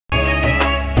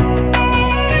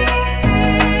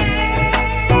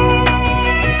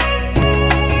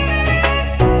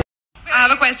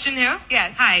question here?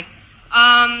 Yes. Hi.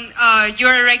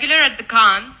 You're a regular at the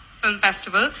Cannes Film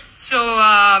Festival. So,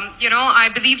 I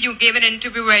believe you gave an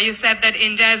interview where you said that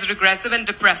India is regressive and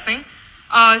depressing.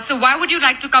 So why would you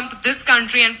like to come to this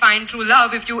country and find true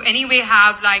love if you anyway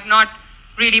have not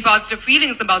really positive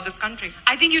feelings about this country?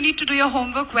 I think you need to do your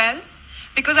homework well,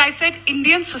 because I said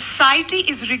Indian society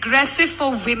is regressive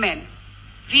for women.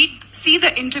 See the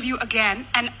interview again,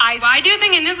 and Why do you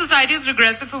think Indian society is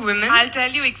regressive for women? I'll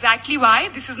tell you exactly why.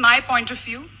 This is my point of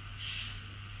view.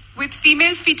 With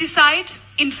female feticide,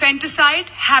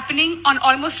 infanticide happening on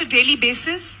almost a daily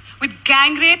basis, with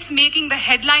gang rapes making the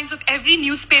headlines of every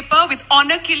newspaper, with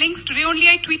honor killings. Today only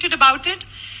I tweeted about it.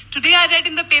 Today I read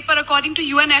in the paper, according to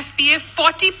UNFPA,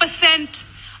 40%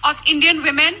 of Indian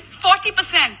women,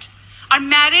 40% are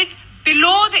married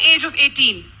below the age of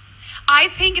 18. I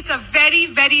think it's a very,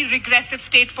 very regressive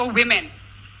state for women.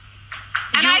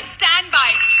 And I stand by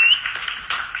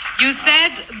it. You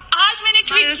said,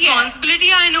 my responsibility,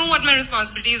 I know what my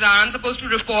responsibilities are. I'm supposed to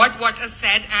report what is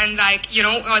said and the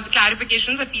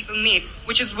clarifications that people made,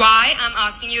 which is why I'm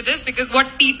asking you this, because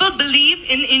what people believe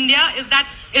in India is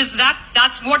that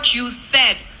that's what you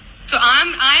said. So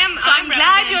I'm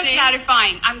glad you're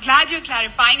clarifying. I'm glad you're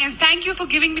clarifying, and thank you for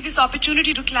giving me this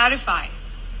opportunity to clarify.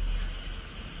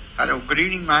 Hello, good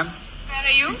evening, ma'am. Where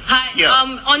are you? Hi. Yeah.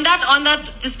 On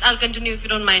that, just I'll continue if you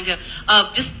don't mind here.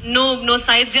 Just no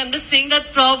sides here. I'm just saying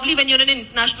that probably when you're on an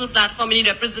international platform and you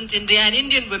represent India and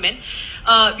Indian women,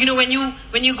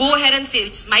 when you go ahead and say,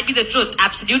 which might be the truth,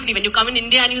 absolutely. When you come in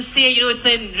India and you say, it's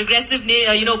a regressive,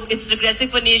 it's regressive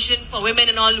for nation, for women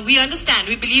and all, we understand,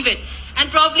 we believe it.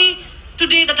 And probably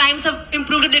today the times have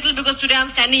improved a little, because today I'm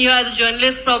standing here as a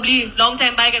journalist. Probably long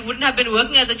time back I wouldn't have been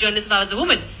working as a journalist if I was a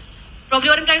woman. Probably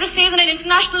what I'm trying to say is, on an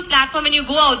international platform, when you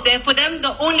go out there, for them,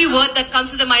 the only word that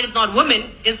comes to their mind is not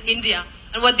women, is India.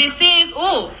 And what they say is,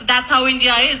 oh, so that's how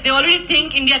India is. They already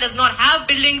think India does not have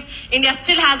buildings, India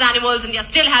still has animals, India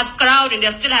still has crowd,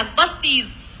 India still has bastis.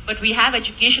 But we have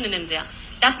education in India.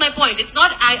 That's my point. It's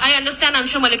not, I understand, I'm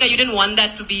sure, Malika, you didn't want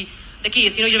that to be the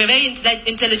case. You're a very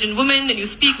intelligent woman and you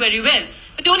speak very well.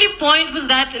 But the only point was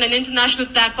that in an international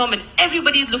platform, and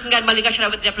everybody is looking at Malika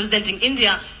Sahrawat representing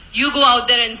India, you go out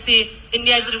there and say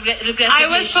India is a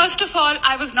regressive First of all,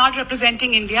 I was not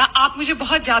representing India. आप मुझे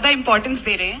बहुत ज़्यादा importance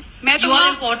दे रहे हैं. मैं तो You are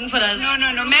important for us.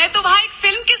 No. मैं तो वहाँ एक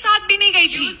film के साथ भी नहीं गई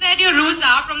थी. You said your roots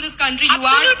are from this country. You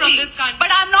Absolutely. are from this country.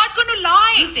 But I'm not going to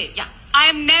lie. You say, yeah. I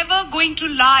am never going to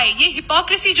lie. ये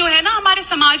hypocrisy जो है ना हमारे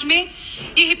समाज में,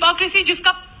 ये hypocrisy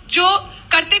जो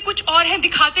करते कुछ और हैं,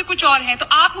 दिखाते कुछ और हैं. तो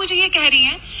आप मुझे ये कह रही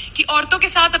हैं कि औरतों के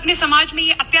साथ अपने समाज में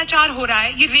ये अत्याचार हो रहा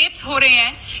है, ये रेप्स हो रहे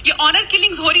हैं, ये ऑनर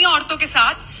किलिंग्स हो रही हैं औरतों के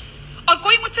साथ, और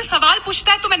कोई मुझसे सवाल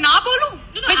पूछता है तो मैं ना बोलूं?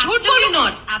 मैं झूठ बोलूं?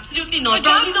 Absolutely not.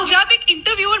 जब एक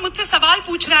इंटरव्यूअर मुझसे सवाल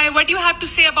पूछ रहा है, what you have to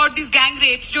say about this gang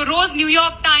wraps, जो रोज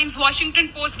न्यूयॉर्क टाइम्स, वॉशिंगटन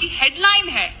पोस्ट की हेडलाइन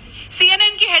है,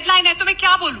 CNN की हेडलाइन है, तो मैं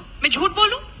क्या बोलूं? मैं झूठ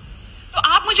बोलूं? तो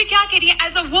आप मुझे क्या कह रही हैं?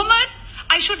 As a woman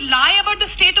I should lie about the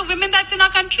state of women that's in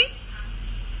our country.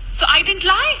 So I didn't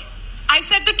lie. I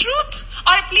said the truth.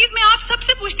 और प्लीज मैं आप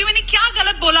सबसे पूछती हूँ, मैंने क्या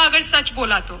गलत बोला अगर सच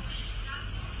बोला तो?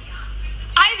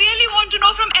 I really want to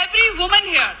know from every woman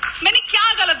here. मैंने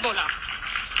क्या गलत बोला?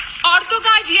 औरतों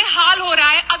का आज ये हाल हो रहा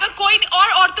है, अगर कोई और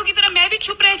औरतों की तरह मैं भी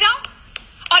चुप रह जाऊं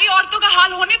और ये औरतों का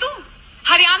हाल होने दूं?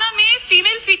 हरियाणा में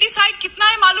फीमेल फीटिसाइड कितना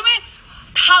है मालूम है?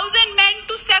 1000 men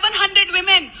to 700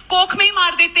 women कोख में ही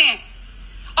मार देते हैं.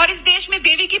 और इस देश में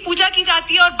देवी की पूजा की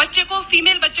जाती है और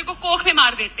फीमेल बच्चे को कोख में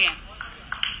मार देते हैं.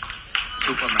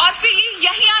 और फिर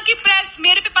यही आके प्रेस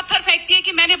मेरे पे पत्थर फेंकती है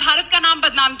कि मैंने भारत का नाम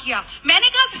बदनाम किया. मैंने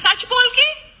कहा सच बोल के?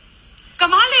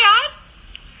 कमाल है यार.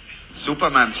 Super,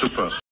 ma'am, super.